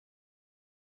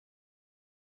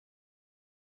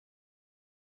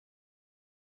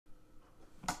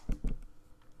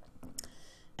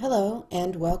Hello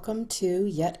and welcome to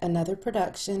yet another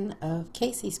production of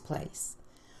Casey's Place.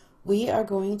 We are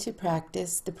going to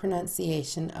practice the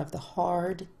pronunciation of the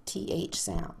hard TH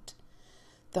sound.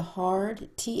 The hard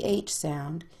TH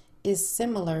sound is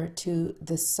similar to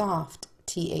the soft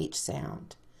TH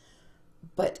sound,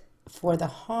 but for the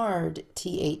hard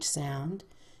TH sound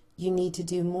you need to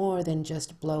do more than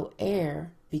just blow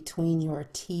air between your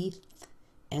teeth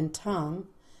and tongue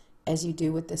as you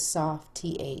do with the soft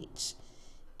TH.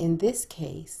 In this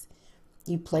case,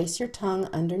 you place your tongue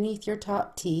underneath your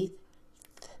top teeth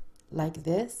like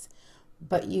this,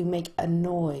 but you make a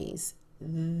noise,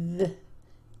 th.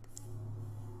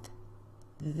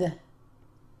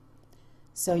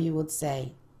 So you would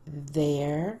say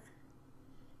there,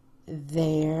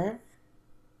 they,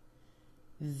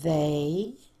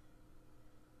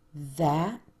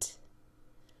 that,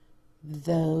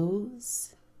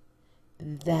 those,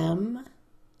 them,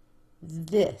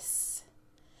 this.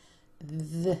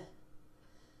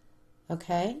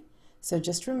 Okay, so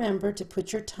just remember to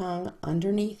put your tongue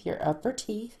underneath your upper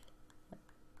teeth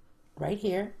right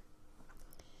here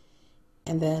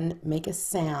and then make a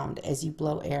sound as you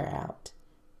blow air out.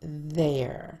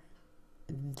 There,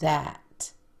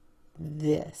 that,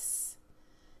 this.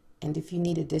 And if you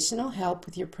need additional help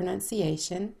with your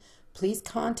pronunciation, please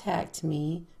contact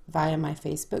me via my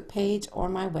Facebook page or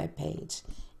my webpage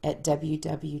at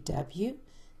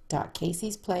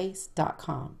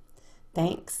www.caseysplace.com.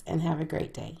 Thanks and have a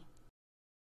great day.